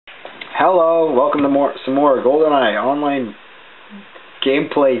Hello, welcome to some more Goldeneye online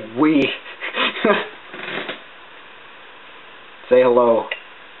gameplay. Say hello.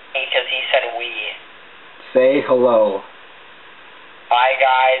 Because he said we. Say hello. Hi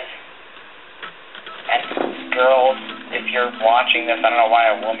guys. And girls, if you're watching this, I don't know why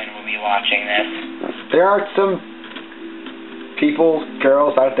a woman would be watching this. There are some people,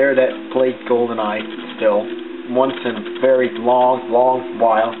 girls out there that play Goldeneye still. Once in a very long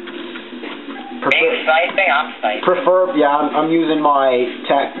while. Sniping? I'm sniping. I'm using my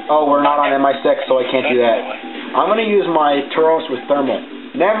tech. Oh, we're not on MI6, so I can't do that. I'm going to use my Tauros with thermal.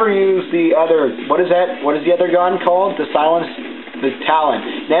 Never use the other, what is that? What is the other gun called? The Talon.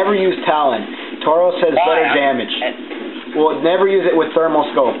 Never use Talon. Tauros has better damage. Well, never use it with thermal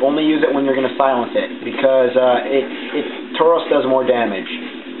scope. Only use it when you're going to silence it, because Tauros does more damage.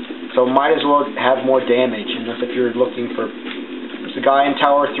 So might as well have more damage, unless if you're looking for... There's a guy in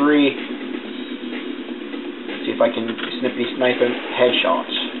Tower 3. See if I can snipe him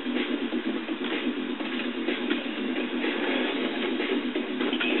headshots.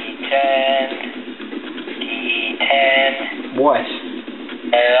 Ketan. What?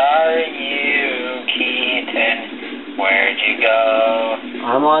 Where are you, Ketan? Where'd you go?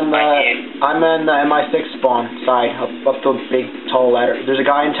 I'm on the MI6 spawn side, up the big tall ladder. There's a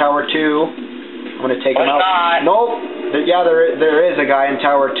guy in Tower 2. I'm gonna take him out. Not. Nope. Yeah, there is a guy in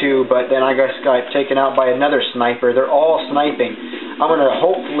Tower 2, but then I got taken out by another sniper. They're all sniping. I'm going to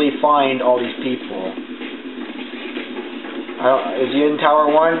hopefully find all these people. Is he in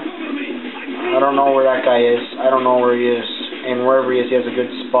Tower 1? I don't know where that guy is. I don't know where he is. And wherever he is, he has a good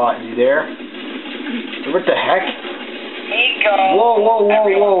spot. Is he there? What the heck?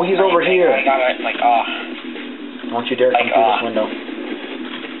 Whoa, he's over here. I got it, Don't you dare come through this window.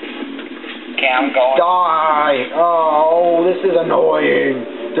 Okay, I'm going. Die! Oh, this is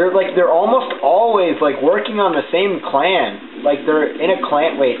annoying. They're almost always working on the same clan. Like they're in a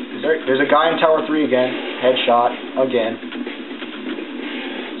clan. Wait, there's a guy in Tower 3 again. Headshot again.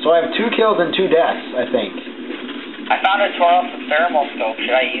 So I have 2 kills and 2 deaths, I think. I found a Tauros with thermal scope.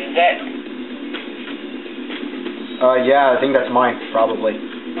 Should I use it? Yeah, I think that's mine, probably.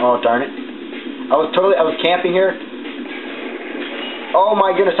 Oh, darn it. I was camping here. Oh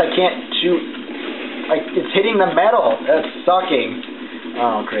my goodness, I can't shoot. It's hitting the metal. That's sucking.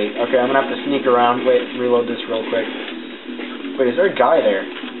 Oh, great. Okay, I'm gonna have to sneak around. Wait, reload this real quick. Wait, is there a guy there?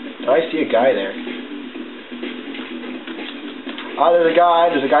 Did I see a guy there? Oh, there's a guy.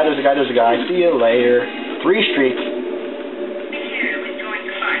 See you later. 3 streak.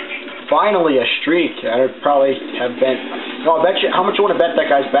 Finally a streak. I would probably have bet. No, I bet you. How much you want to bet that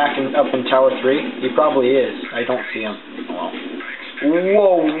guy's back up in Tower 3? He probably is. I don't see him. Oh,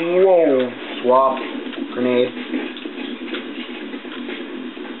 well. Whoa. Swap. Grenade.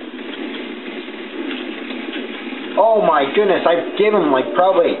 Oh my goodness, I gave him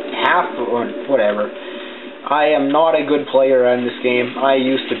probably half or whatever. I am not a good player in this game. I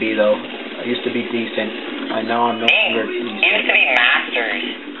used to be though. I used to be decent. I know I'm no longer decent. You used to be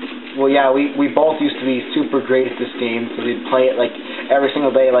masters. Well, yeah, we both used to be super great at this game, so we'd play it every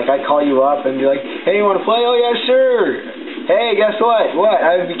single day. I'd call you up and be like, hey, you want to play? Oh yeah, sure. Hey, guess what? What?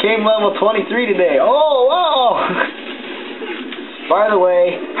 I became level 23 today. Oh, wow! By the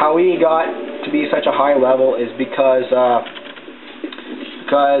way, how we got to be such a high level is because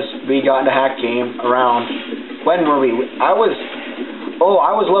we got into hack game around, when were we? I was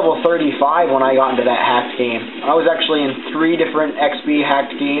level 35 when I got into that hacked game. I was actually in 3 different XP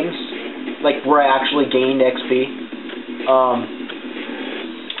hacked games, where I actually gained XP.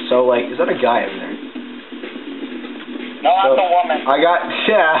 So is that a guy over there? No, that's a woman.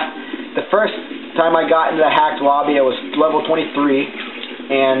 The first time I got into the hacked lobby, I was level 23,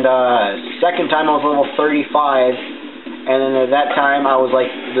 and second time I was level 35, and then at that time I was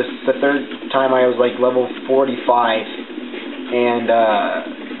the third time I was level 45, and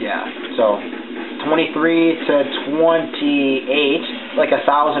yeah, so 23 to 28,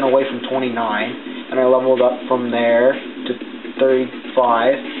 1,000 away from 29, and I leveled up from there to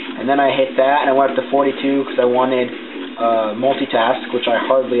 35, and then I hit that, and I went up to 42 because I wanted multitask, which I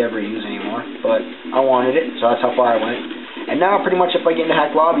hardly ever use anymore, but I wanted it, so that's how far I went. And now pretty much if I get into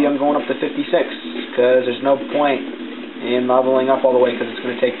hack lobby, I'm going up to 56, because there's no point in leveling up all the way, because it's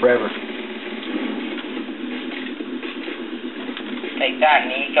going to take forever. Take that,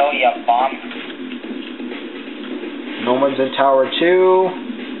 Nico, you bum. No one's in Tower 2.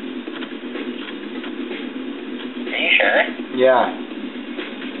 Are you sure? Yeah.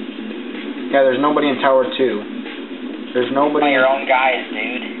 Yeah, there's nobody in Tower 2. There's nobody your own guys,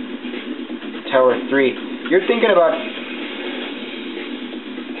 dude. Tower 3. You're thinking about...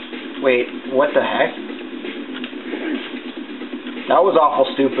 Wait, what the heck? That was awful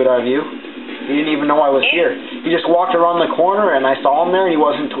stupid of you. He didn't even know I was here. He just walked around the corner and I saw him there and he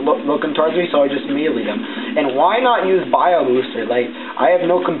wasn't looking towards me, so I just melee him. And why not use Bio Booster? Like, I have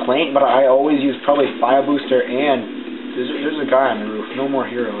no complaint, but I always use probably Bio Booster and there's a guy on the roof. No more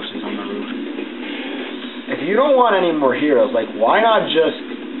heroes is on the roof. If you don't want any more heroes, like, why not just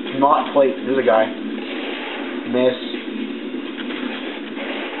not play? There's a guy. Miss.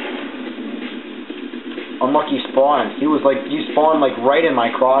 Unlucky spawn. He spawned like right in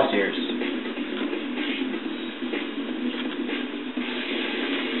my crosshairs.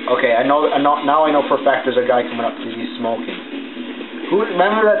 Okay, now I know for a fact there's a guy coming up because he's smoking.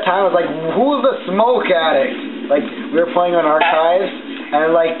 Remember that time I was like, who's the smoke addict? Like, we were playing on Archives,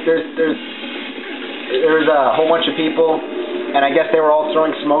 and like there was a whole bunch of people, and I guess they were all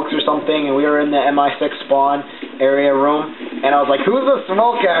throwing smokes or something, and we were in the MI6 spawn area room, and I was like, who's the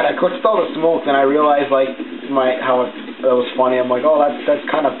smoke addict? What's all the smoke? And I realized like that was funny. I'm like, oh, that's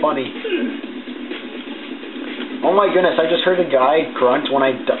kind of funny. Oh my goodness, I just heard a guy grunt when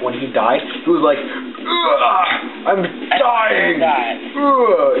he died. He was like, I'm dying!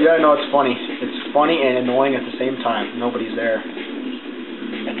 Yeah, no, it's funny. It's funny and annoying at the same time. Nobody's there.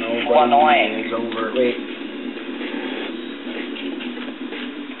 It's annoying. It's over. Wait.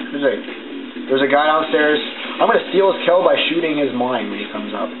 There's a guy downstairs. I'm going to steal his kill by shooting his mine when he comes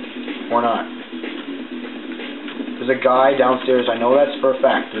up. Or not. There's a guy downstairs. I know that's for a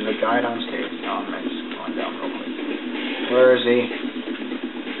fact. There's a guy downstairs. No, I'm going to just go on down real quick. Where is he?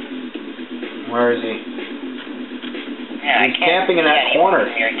 Where is he? Yeah, he's camping in that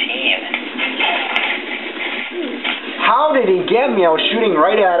corner. Your team. How did he get me? I was shooting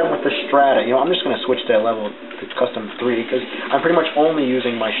right at him with the strata. You know, I'm just going to switch to level to custom 3 because I'm pretty much only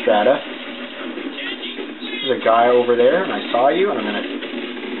using my strata. There's a guy over there, and I saw you, and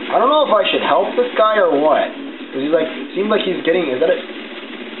I don't know if I should help this guy or what. Because he's like, seemed like he's getting, is that it?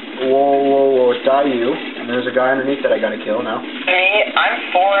 Whoa, die you. And there's a guy underneath that I gotta kill now. Hey, I'm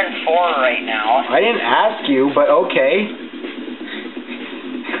 4-4 right now. I didn't ask you, but okay.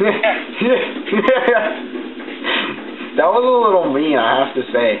 That was a little mean, I have to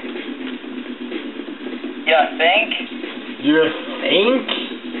say. You think? You think?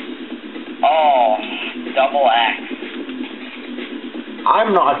 Oh, double X.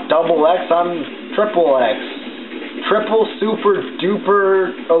 I'm not double X, I'm triple X. Triple super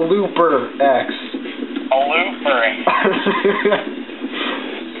duper a looper X. A looper.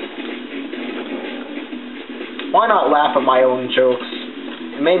 Why not laugh at my own jokes?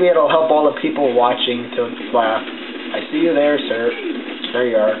 Maybe it'll help all the people watching to laugh. I see you there, sir. There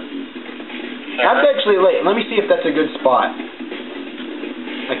you are. That's actually late. Let me see if that's a good spot.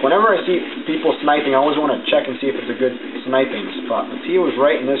 Like, whenever I see people sniping, I always want to check and see if it's a good sniping spot. But he was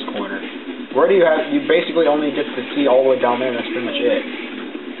right in this corner. Where do you have... You basically only get to see all the way down there, and that's pretty much it.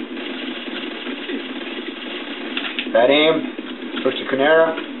 Bad aim. Switch to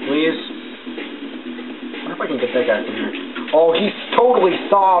Canera, please. I wonder if I can get that guy from here. Oh, he totally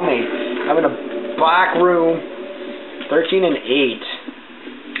saw me. I'm in a black room. 13 and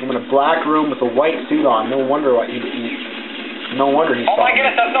 8. I'm in a black room with a white suit on. No wonder what no wonder he saw me. Oh my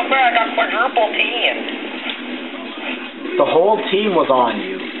goodness, that's so fair. I got quadruple team. The whole team was on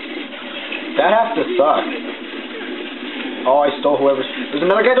you. That has to suck. Oh, I stole whoever's... There's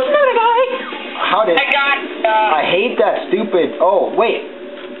another guy. How did... I hate that stupid... Oh, wait.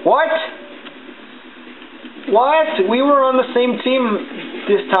 What? What? We were on the same team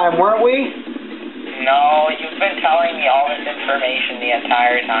this time, weren't we? No, you've been telling me all this information the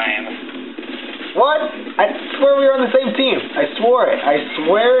entire time. What? I swear we were on the same team. I swore it. I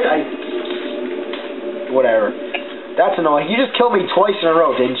swear it. Whatever. That's annoying. You just killed me twice in a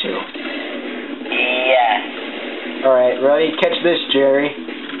row, didn't you? Yes. Alright, ready? Catch this, Jerry.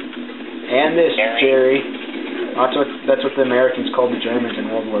 And this, Jerry. That's what the Americans called the Germans in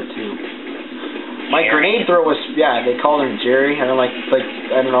World War II. My grenade throw was, yeah, they called him Jerry. I don't like,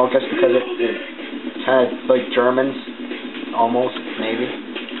 I don't know, I guess because it kind of like Germans, almost, maybe.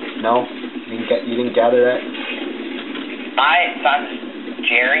 No? You didn't gather that?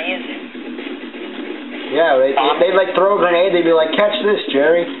 Jerry's? Yeah, they'd like throw a grenade, they'd be like, catch this,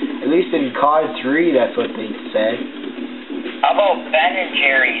 Jerry. At least in COD 3, that's what they said. How about Ben and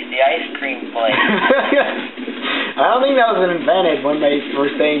Jerry's, the ice cream place? I don't think that was invented when they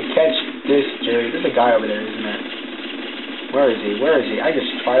were saying, catch this, Jerry. There's a guy over there, isn't there? Where is he? Where is he? I just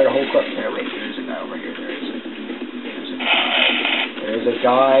fired a whole clip. There, wait, there's a guy over here. There's a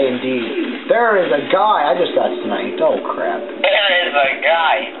guy, indeed. There is a guy. I just got sniped. Oh, crap. There is a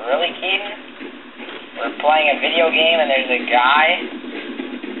guy. Really, Ketan? We're playing a video game and there's a guy?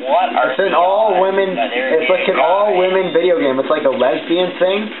 What are It's an all-women. No, It's like an all-women video game. It's like a lesbian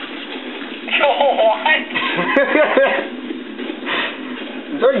thing. What?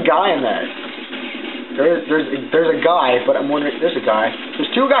 Is there a guy in that? There's a guy, but I'm wondering. There's a guy.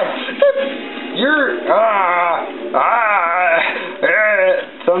 There's two guys. You're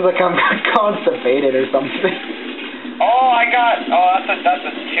sounds like I'm constipated or something. Oh, that's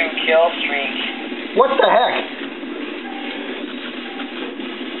a 2-kill streak. What the heck?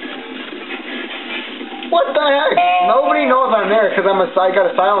 What the heck? Nobody knows I'm there because I got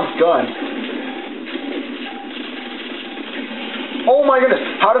a silenced gun. Oh my goodness!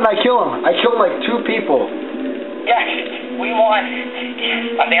 How did I kill him? I killed like 2 people. Yes, we won.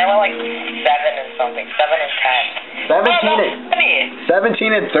 I think I went like 7 and something. 7 and 10.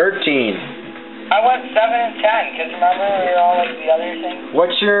 17 and 13. I went 7 and 10 because remember we were all like the other things.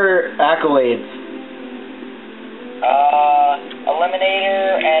 What's your accolades?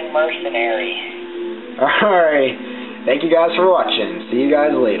 Eliminator and mercenary. Alright. Thank you guys for watching. See you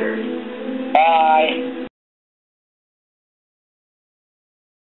guys later.